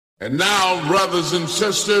And now, brothers and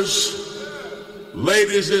sisters,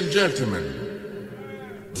 ladies and gentlemen,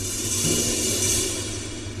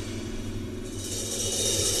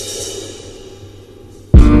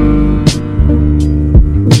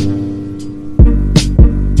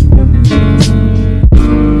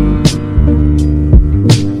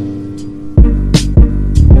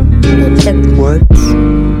 What?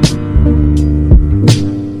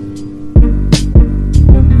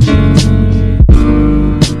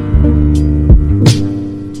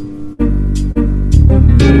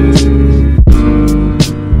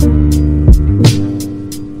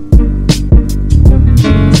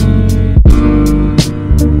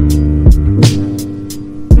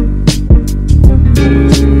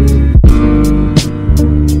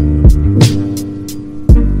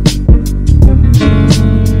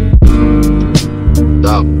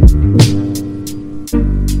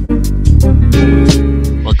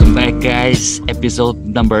 Welcome back, guys. Episode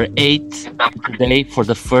number 8. Today, for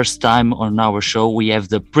the first time on our show, we have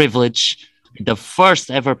the privilege, the first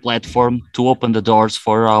ever platform to open the doors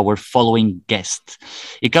for our following guest.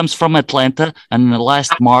 He comes from Atlanta and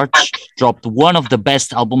last March dropped one of the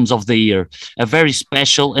best albums of the year, a very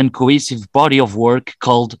special and cohesive body of work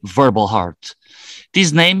called Verbal Heart.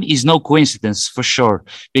 This name is no coincidence for sure,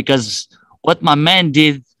 because what my man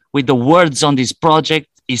did with the words on this project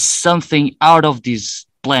is something out of this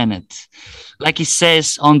planet. Like he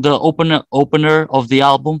says on the opener of the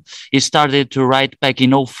album, he started to write back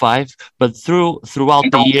in '05, but throughout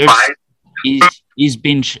the years, he's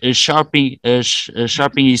been sharpening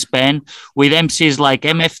his pen with MCs like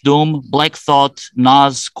MF Doom, Black Thought,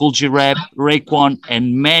 Nas, Cool G Rap, Raekwon,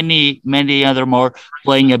 and many other more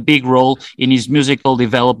playing a big role in his musical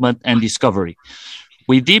development and discovery.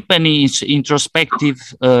 With deep and introspective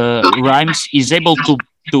rhymes, he's able to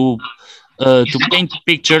paint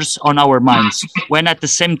pictures on our minds, when at the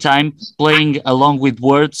same time playing along with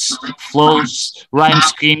words, flows, rhyme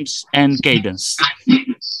schemes, and cadence.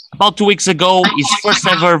 About 2 weeks ago, his first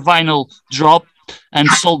ever vinyl dropped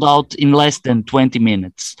and sold out in less than 20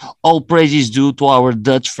 minutes. All praise is due to our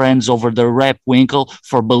Dutch friends over the Rap Winkle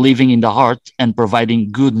for believing in the heart and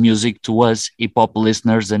providing good music to us hip-hop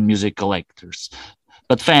listeners and music collectors.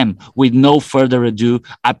 But fam, with no further ado,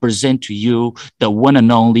 I present to you the one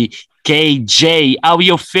and only K.J. How are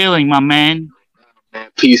you feeling, my man? Man,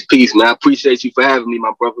 peace, man. I appreciate you for having me,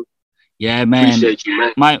 my brother. Yeah, man. Appreciate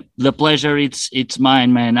you, man. The pleasure, it's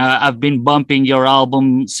mine, man. I've been bumping your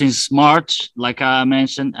album since March, like I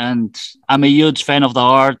mentioned, and I'm a huge fan of the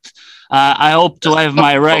art. I hope to have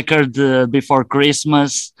my record before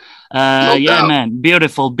Christmas. No Yeah, doubt. man,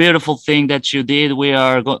 beautiful thing that you did. We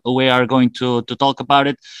are going to talk about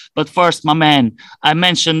it. But first, my man, I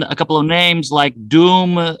mentioned a couple of names like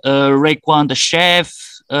Doom, Raekwon the Chef,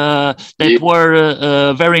 that Yeah.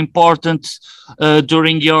 were very important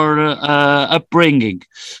during your upbringing.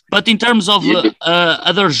 But in terms of Yeah.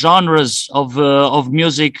 other genres of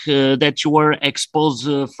music that you were exposed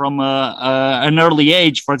from an early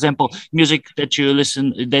age, for example, music that you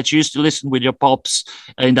used to listen with your pops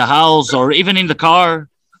in the house or even in the car.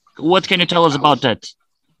 What can you tell us about that?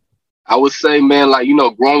 I would say, man, like,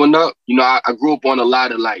 growing up, I grew up on a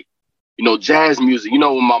lot of jazz music.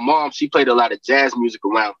 When my mom, she played a lot of jazz music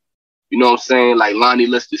around. You know what I'm saying? Like Lonnie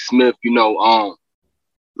Liston Smith,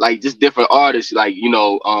 like just different artists, like,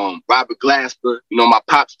 Robert Glasper. My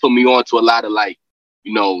pops put me on to a lot of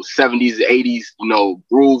 70s, 80s,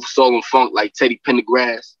 groove, soul and funk, like Teddy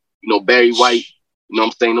Pendergrass, Barry White,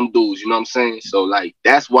 I'm saying, them dudes, you know what I'm saying? So like,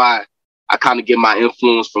 that's why I kind of get my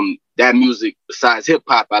influence from that music. Besides hip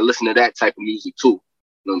hop, I listen to that type of music too.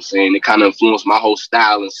 You know what I'm saying? It kind of influenced my whole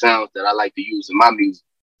style and sounds that I like to use in my music.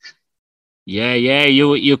 Yeah,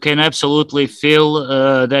 you can absolutely feel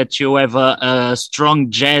that you have a strong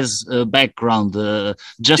jazz background,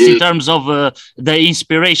 just in Yeah, terms of the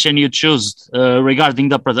inspiration you choose regarding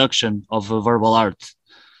the production of verbal art. Uh,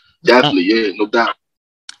 definitely. Yeah, no doubt.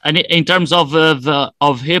 and in terms of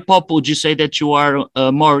hip hop, would you say that you are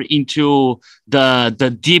more into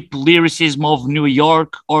the deep lyricism of New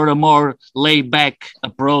York, or a more laid back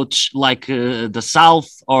approach like the South,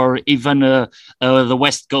 or even the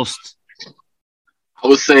West Coast? I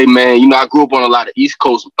would say, man, I grew up on a lot of East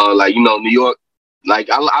Coast, New York. Like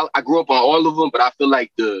I grew up on all of them, but I feel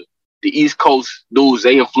like the East Coast dudes,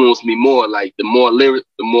 they influenced me more. Like the more lyric,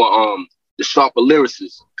 the sharper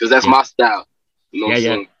lyricists, because that's Yeah, my style. You know what I'm yeah.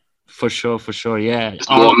 saying? For sure. Yeah. It's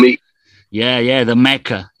more me, Yeah. The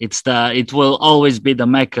Mecca. It will always be the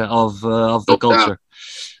Mecca of the no doubt. culture.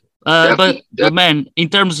 Definitely, But definitely. man, in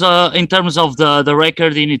terms of the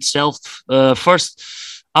record in itself, first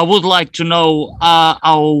I would like to know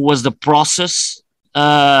how was the process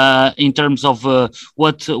in terms of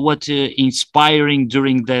what inspiring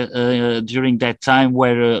during that time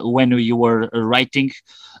where when you were writing.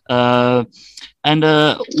 Uh, and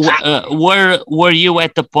were you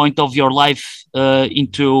at the point of your life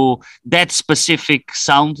into that specific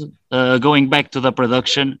sound, going back to the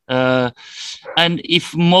production, and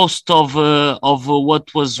if most of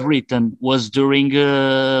what was written was during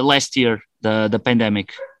last year, the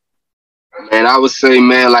pandemic? Man, I would say,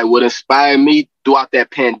 man, like what inspired me throughout that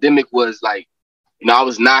pandemic was like, I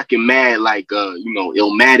was knocking mad like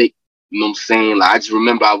Illmatic, you know what I'm saying? Like I just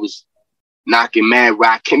remember I was knocking mad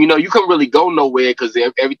rock. You couldn't really go nowhere because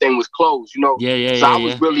everything was closed, Yeah, yeah, So yeah, I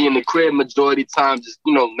was yeah. really in the crib majority of the time, just,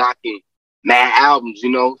 knocking mad albums,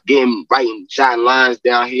 writing, jotting lines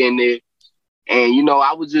down here and there. And,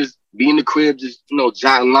 I would just be in the crib, just,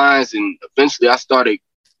 jotting lines. And eventually I started,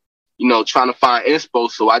 trying to find inspo.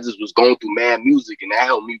 So I just was going through mad music, and that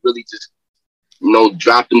helped me really just,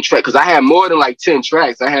 drop them tracks. Because I had more than like 10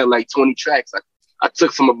 tracks. I had like 20 tracks. I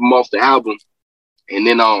took some of them off the album. And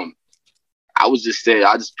then I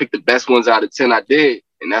just picked the best ones out of 10 I did.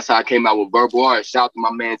 And that's how I came out with Verbal Art. Shout out to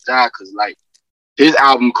my man Jai, because like his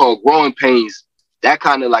album called Growing Pains, that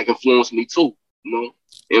kind of like influenced me too, me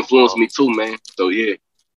too, man. So yeah.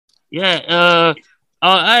 Yeah,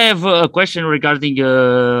 I have a question regarding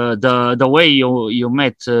the way you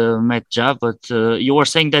met Ja, but you were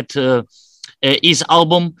saying that his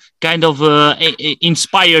album kind of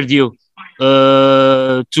inspired you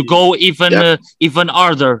to go even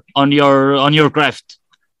harder on your craft.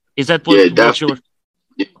 Is that Yeah, what you were? definitely.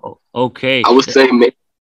 Yeah. Oh, okay. I would say, man,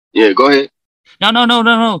 yeah, go ahead.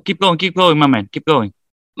 No. Keep going, my man. Keep going.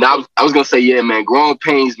 Now I was gonna say, yeah, man, Growing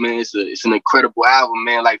Pains, man, it's an incredible album,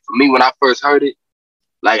 man. Like for me, when I first heard it,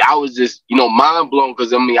 like I was just, mind blown,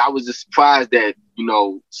 because I was just surprised that,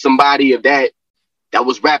 somebody of that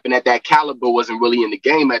was rapping at that caliber wasn't really in the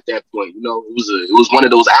game at that point. It was one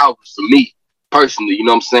of those albums for me personally, you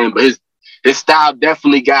know what I'm saying? But his style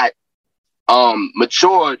definitely got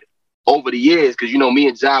matured over the years, because me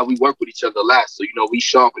and John, we work with each other a lot, so we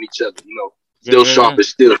sharpen each other, Yeah, still yeah, yeah. sharper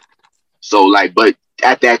still. So like, but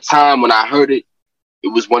at that time when I heard it, it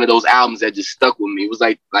was one of those albums that just stuck with me. It was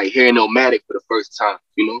like hearing Illmatic for the first time.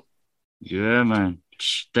 Yeah, man.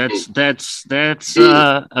 That's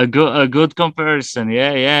Yeah, a good comparison.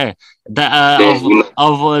 Yeah, yeah. The, man,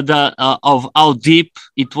 of how deep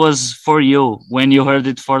it was for you when you heard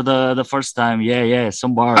it for the first time. Yeah, yeah.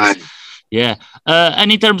 Some bars. right, Yeah.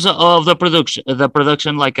 And in terms of the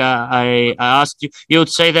production, like I asked you, you would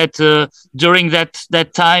say that during that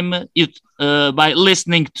time, you by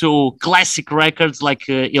listening to classic records like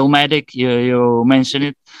Illmatic, you mentioned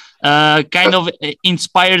it, kind of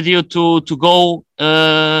inspired you to go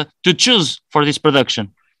to choose for this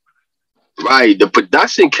production. right. The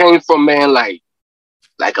production came from, man, like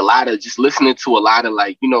a lot of just listening to a lot of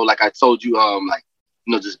like, like I told you, like,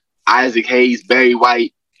 just Isaac Hayes, Barry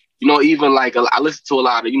White, even like I listen to a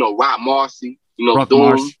lot of, Rock Marcy, Rock Doom.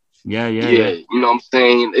 Mars. Yeah, yeah, Yeah, yeah. you know what I'm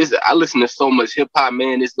saying? I listen to so much hip hop,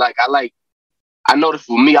 man. It's like I know that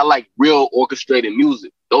for me, I like real orchestrated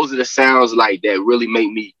music. Those are the sounds like that really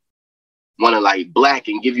make me want to like black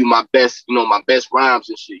and give you my best, my best rhymes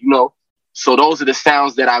and shit. So those are the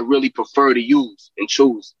sounds that I really prefer to use and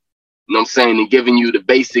choose. You know what I'm saying? And giving you the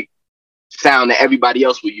basic sound that everybody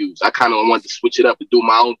else would use. I kind of want to switch it up and do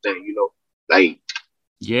my own thing. Like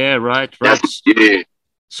Yeah, right, right. that's yeah,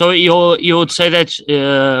 So you would say that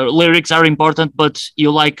lyrics are important, but you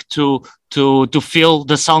like to feel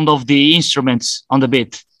the sound of the instruments on the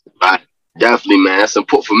beat. right. Definitely, man. That's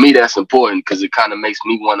important for me. That's important because it kind of makes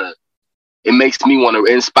me want to. It makes me want to.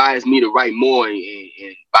 It inspires me to write more, and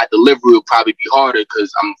my delivery will probably be harder because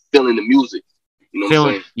I'm feeling the music. You know what I'm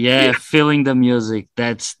Feeling, saying? yeah, Yeah. feeling the music.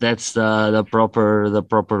 That's the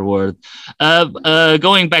proper word.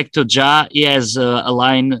 Going back to Ja, he has a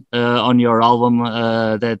line on your album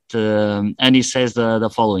that, and he says the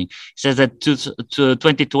following. He says that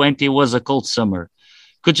 2020 was a cold summer.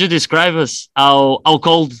 Could you describe us how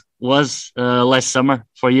cold was last summer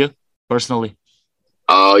for you personally?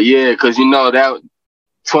 Oh yeah, because that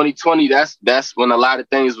 2020. That's when a lot of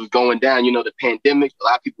things was going down. The pandemic. A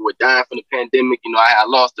lot of people were dying from the pandemic. I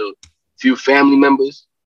lost a few family members.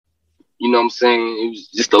 You know what I'm saying? It was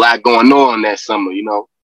just a lot going on that summer.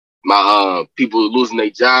 My people losing their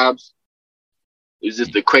jobs. It was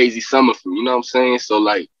just a crazy summer for me. You know what I'm saying? So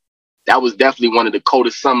like that was definitely one of the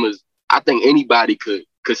coldest summers I think anybody could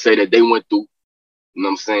say that they went through. You know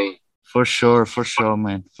what I'm saying? For sure,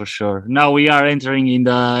 man, for sure. Now we are entering in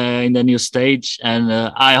the new stage, and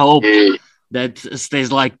I hope Yeah, that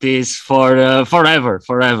stays like this for forever.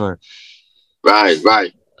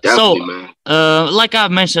 right. So, Definitely, man. like I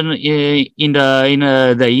mentioned in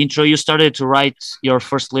the intro, you started to write your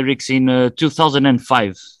first lyrics in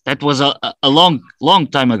 2005. That was a long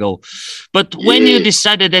time ago. But when you Yeah.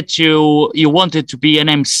 decided that you wanted to be an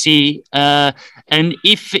MC, and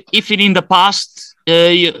if in the past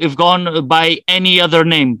you've gone by any other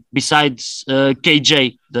name besides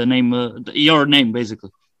KJ, the name, your name,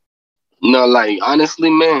 basically. No, like honestly,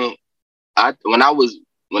 man, I when I was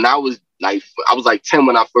like I was like 10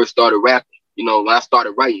 when I first started rapping. You know, when I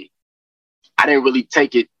started writing, I didn't really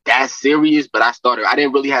take it that serious, but I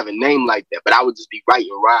didn't really have a name like that, but I would just be writing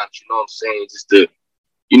rhymes, you know what I'm saying?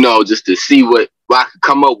 Just to see what I could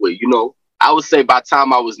come up with, you know. I would say by the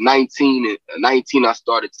time I was 19, I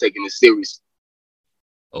started taking it serious,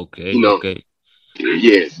 you Okay, know. okay.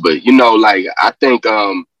 Yeah, but you know, like I think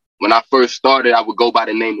when I first started, I would go by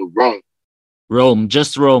the name of Rome. Rome,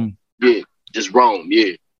 just Rome. Yeah, just Rome.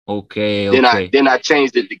 Yeah. Okay, Then I okay. then I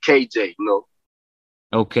changed it to KJ.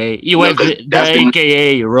 Okay, You you know, have because the that's the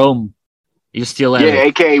AKA Rome. You still have yeah, it.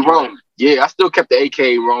 AKA Rome. Yeah, I still kept the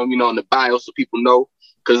AKA Rome. You know, in the bio so people know.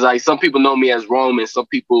 Because like some people know me as Rome, and some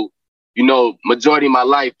people, you know, majority of my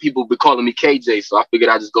life people be calling me KJ. So I figured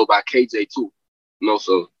I just go by KJ too. You know,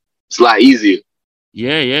 so it's a lot easier.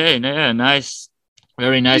 Yeah, yeah, yeah. Nice,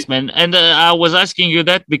 very Yeah. nice, man. And I was asking you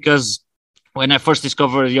that because when I first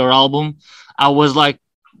discovered your album, I was like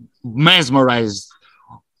mesmerized.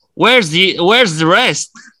 Where's the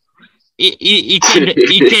rest? He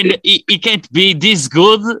can't be this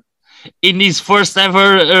good in his first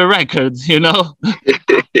ever record, you know.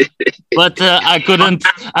 But I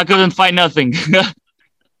couldn't find nothing.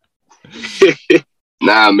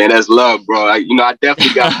 Nah, man, that's love, bro. I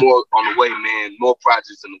definitely got more on the way, man. More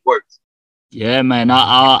projects in the works. Yeah, man,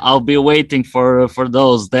 I'll be waiting for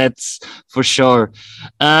those. That's for sure.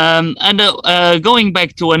 And going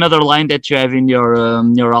back to another line that you have in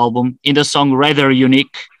your album, in the song "Rather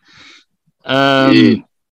Unique," Yeah. um,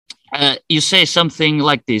 you say something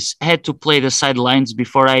like this: "Had to play the sidelines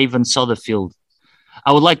before I even saw the field."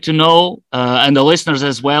 I would like to know, and the listeners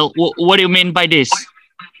as well, what do you mean by this?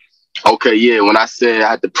 Okay, yeah. When I said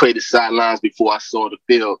I had to play the sidelines before I saw the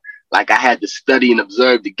field, like I had to study and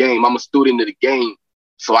observe the game. I'm a student of the game,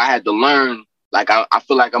 so I had to learn. Like I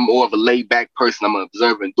feel like I'm more of a laid back person. I'm an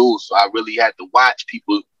observant dude, so I really had to watch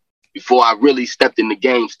people before I really stepped in the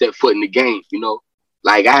game, stepped foot in the game. You know,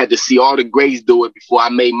 like I had to see all the greats do it before I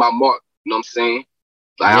made my mark. You know what I'm saying?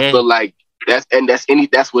 Like I Yeah, feel like that's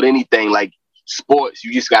with anything like sports.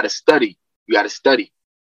 You just gotta study. You gotta study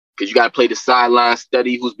because you got to play the sideline,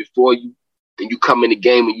 study who's before you, then you come in the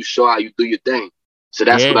game and you show how you do your thing. So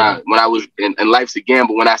that's what yeah, when I was in life's a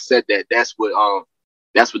gamble. When I said that, that's what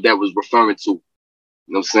that was referring to. You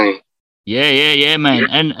know what I'm saying? yeah, man.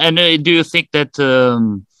 And do you think that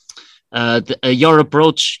your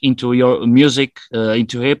approach into your music,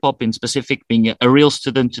 into hip hop in specific, being a real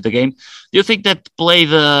student to the game, do you think that played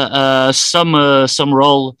some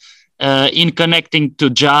role in connecting to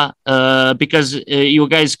Ja? Because you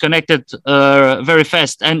guys connected very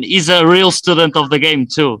fast, and he's a real student of the game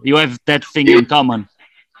too. You have that thing Yeah, in common.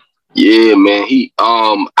 yeah, man.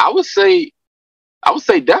 I would say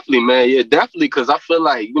definitely, man. Yeah, definitely, because I feel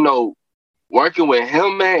like working with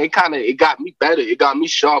him, man, it got me better. It got me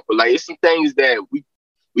sharper. Like it's some things that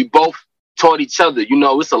we both taught each other. You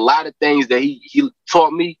know, it's a lot of things that he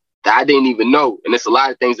taught me that I didn't even know, and it's a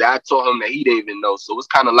lot of things that I taught him that he didn't even know. So it's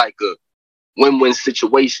kind of like a win-win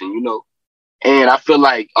situation, you know. And I feel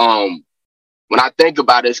like when I think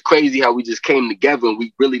about it, it's crazy how we just came together and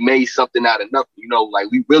we really made something out of nothing. You know, like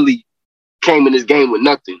we really came in this game with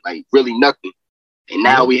nothing, like really nothing. And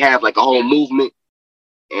now Yeah, we have like a whole movement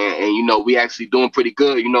and we actually doing pretty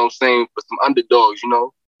good, you know what I'm saying, for some underdogs,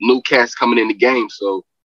 new cats coming in the game. So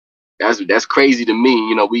that's crazy to me.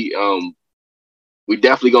 You know, we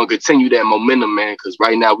definitely gonna continue that momentum, man, because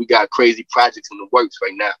right now we got crazy projects in the works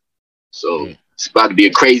right now. So yeah. it's about to be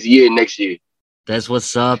a crazy year next year. That's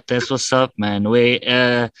what's up. That's what's up, man.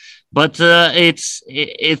 But it's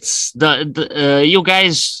the you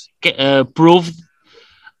guys proved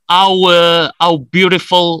how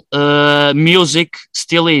beautiful music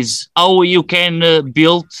still is. How you can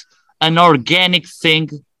build an organic thing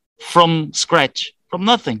from scratch, from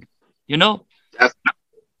nothing. You know, That's,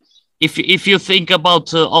 if you think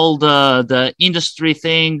about all the industry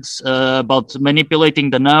things about manipulating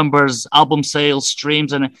the numbers, album sales,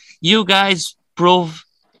 streams, and you guys prove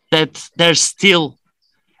that there's still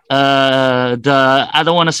the I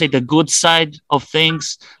don't want to say the good side of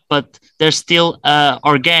things, but there's still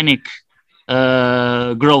organic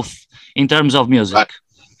growth in terms of music.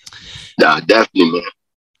 nah, definitely, man.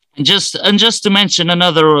 And just to mention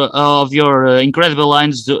another of your incredible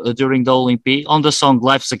lines during the Olympi on the song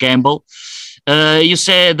 "Life's a Gamble." You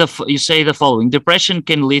say the following: depression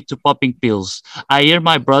can lead to popping pills. I hear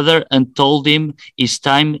my brother and told him it's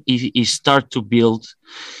time he start to build.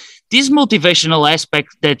 This motivational aspect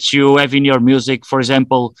that you have in your music, for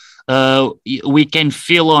example, we can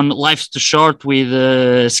feel on "Life's Too Short" with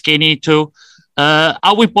Skinny too.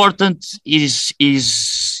 How important is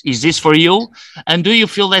this for you? And do you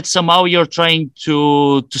feel that somehow you're trying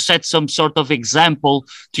to set some sort of example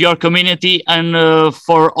to your community and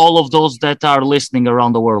for all of those that are listening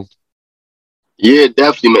around the world? Yeah,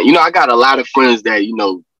 definitely, man. I got a lot of friends that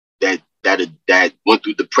that went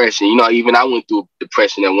through depression. Even I went through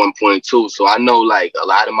depression at one point too. So I know like a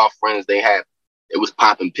lot of my friends it was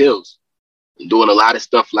popping pills and doing a lot of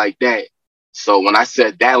stuff like that. So when I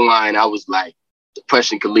said that line, I was like,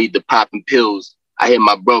 depression could lead to popping pills. I hit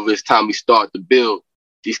my brother, it's time we start to build.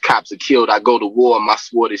 These cops are killed. I go to war, my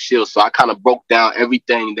sword is shield. So I kind of broke down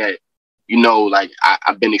everything that, like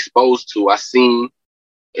I've been exposed to. I seen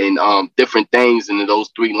and different things in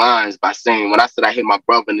those three lines by saying when I said I hit my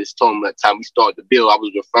brother and it's told him that time we start to build, I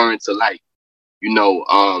was referring to like,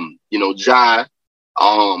 Jai,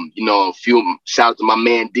 a few shout out to my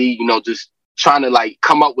man D, just trying to like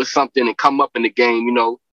come up with something and come up in the game,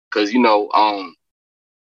 because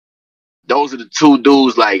those are the two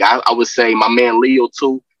dudes. Like I would say my man Leo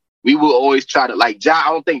too. We will always try to like Jai.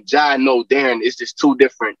 I don't think Jai know Darren. It's just two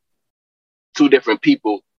different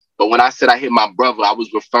people. But when I said I hit my brother, I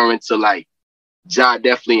was referring to like Jai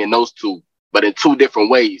definitely in those two, but in two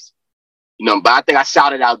different ways. But I think I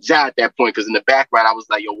shouted out Jai at that point because in the background I was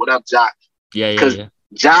like, "Yo, what up, Jai?" Yeah, Because yeah.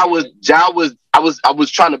 Jai was I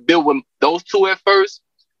was trying to build with those two at first,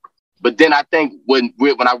 but then I think when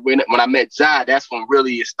I met Jai, that's when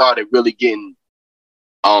really it started really getting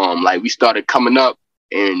like we started coming up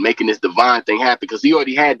and making this Divine thing happen because he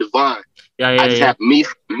already had Divine. Yeah, I yeah, just yeah. happened me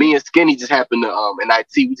and Skinny just happened to in IT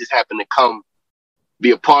we just happened to come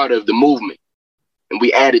be a part of the movement and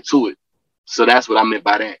we added to it. So that's what I meant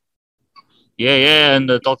by that. Yeah, yeah, and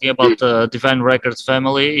talking Yeah, about Divine Records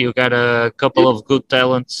family, you got a yeah, couple of good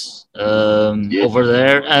talents yeah, over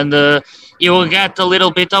there, and you will get a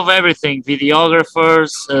little bit of everything: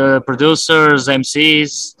 videographers, producers,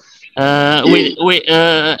 MCs.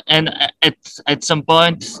 yeah. And at some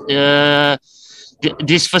point,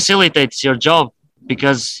 this facilitates your job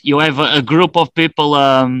because you have a group of people.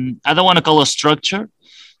 I don't want to call a structure,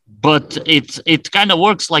 but it kind of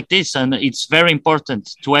works like this, and it's very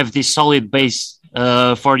important to have this solid base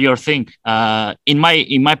for your thing in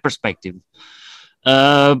my perspective.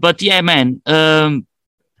 But yeah, man, do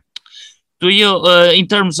you in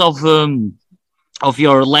terms of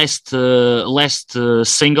your last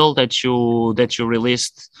single that you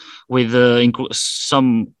released with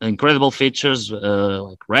some incredible features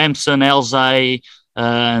like Ramson, Elzai,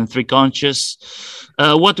 and Three Conscious.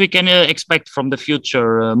 What we can expect from the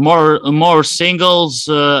future? More singles,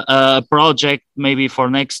 a project maybe for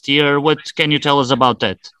next year. What can you tell us about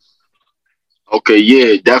that? Okay,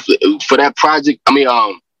 yeah, definitely. For that project, I mean,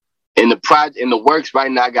 in the works right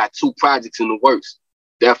now, I got two projects in the works.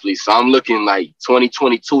 Definitely. So I'm looking like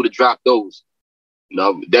 2022 to drop those.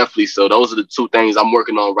 Definitely. So those are the two things I'm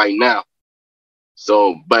working on right now.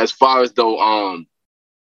 So, but as far as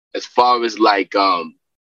like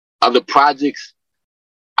other projects,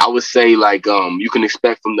 I would say like you can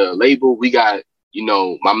expect from the label. We got,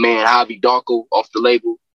 my man Javi Darko off the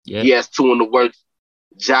label. Yeah. He has two in the works.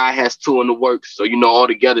 Jai has two in the works. So, all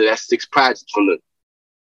together that's six projects from the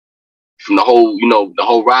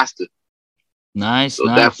whole roster. Nice, So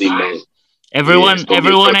nice. definitely, man. Yeah, it's gonna be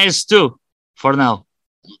Everyone has two for now.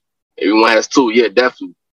 everyone has two. Yeah,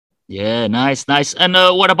 definitely. Yeah, nice, nice. And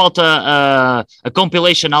what about a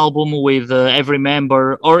compilation album with every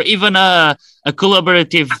member, or even a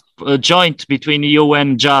collaborative joint between you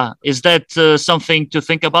and Ja? Is that something to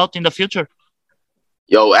think about in the future?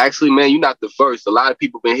 Yo, actually, man, you're not the first. A lot of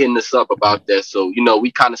people been hitting us up about that. So,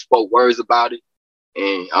 we kind of spoke words about it.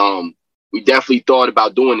 And we definitely thought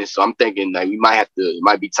about doing it. So I'm thinking like it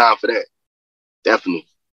might be time for that. Definitely.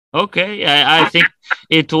 Okay, I think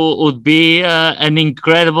it would be an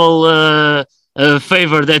incredible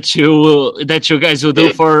favor that you guys will do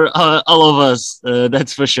Yeah, for all of us.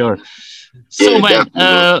 That's for sure. So, yeah, man, definitely,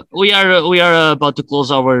 man. we are about to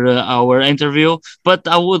close our interview, but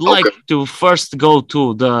I would like Okay. to first go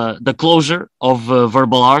to the closure of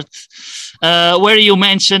verbal art, where you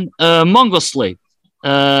mentioned Mongo Slave.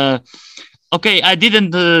 Uh, Okay, I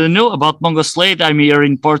didn't know about Mongo Slade. I'm here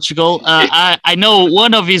in Portugal. I know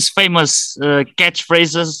one of his famous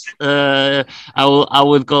catchphrases. I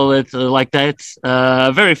would call it like that.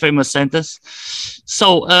 Very famous sentence.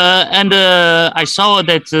 So, and I saw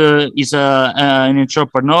that he's an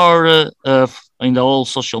entrepreneur in the whole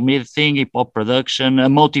social media thing, hip hop production, a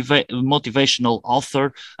motivational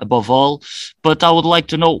author above all. But I would like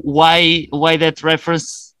to know why that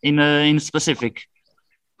reference in specific.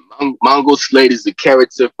 Mongo Slade is the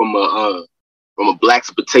character from a black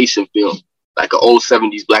exploitation film, like an old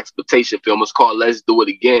 '70s black exploitation film. It's called Let's Do It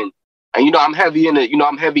Again. And I'm heavy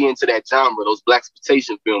into that genre, those black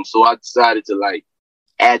exploitation films. So I decided to like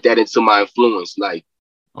add that into my influence, like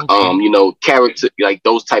Okay. character, like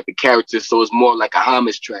those type of characters. So it's more like a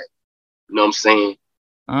homage track. You know what I'm saying?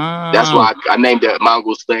 That's Oh, why I named that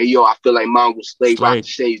Mongo Slade. Yo, I feel like Mongo Slade rock the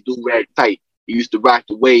Slade. shades, do rag tight. He used to rock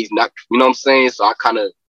the waves, not you know what I'm saying? So I kind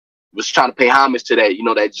of was trying to pay homage to that,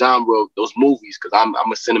 that genre, those movies, because I'm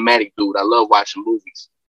a cinematic dude. I love watching movies.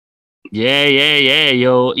 Yeah, yeah, yeah.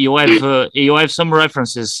 You have some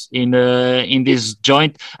references in this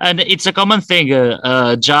joint, and it's a common thing.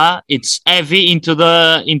 Ja, it's heavy into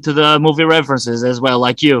the movie references as well,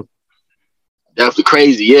 like you. Definitely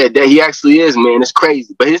crazy. Yeah, that he actually is, man. It's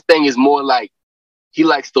crazy. But his thing is more like he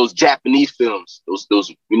likes those Japanese films, those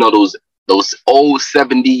old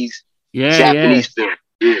 '70s Yeah, yeah, Japanese films.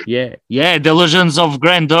 Yeah, yeah, yeah. Delusions of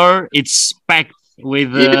Grandeur. It's packed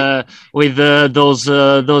yeah. with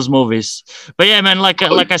those movies. But yeah, man, like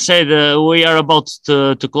I said, we are about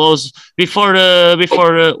to close. Before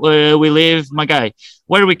we leave, my guy,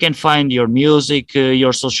 where we can find your music,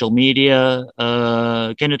 your social media.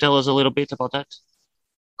 Can you tell us a little bit about that?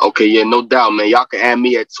 Okay, yeah, no doubt, man. Y'all can add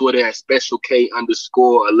me at Twitter at special K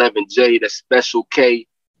underscore 11J. That's special K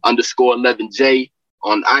underscore 11J.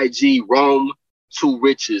 On IG, Rome to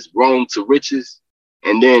riches.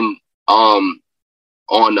 And then on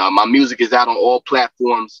my music is out on all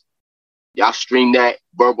platforms. Y'all stream that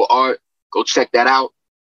verbal art. Go check that out.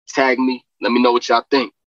 Tag me. Let me know what y'all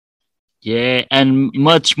think. Yeah, and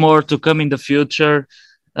much more to come in the future.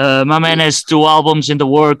 My man Yeah, has two albums in the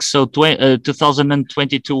works, so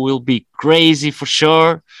 2022 will be crazy for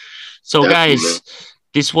sure. So, definitely, man. guys,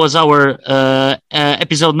 this was our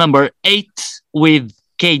episode number 8 with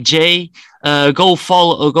KJ. Go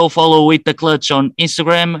follow with the clutch on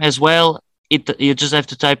Instagram as well. You just have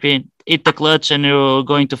to type in "it the clutch" and you're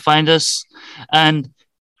going to find us. And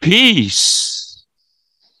peace.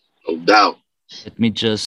 No doubt. Let me just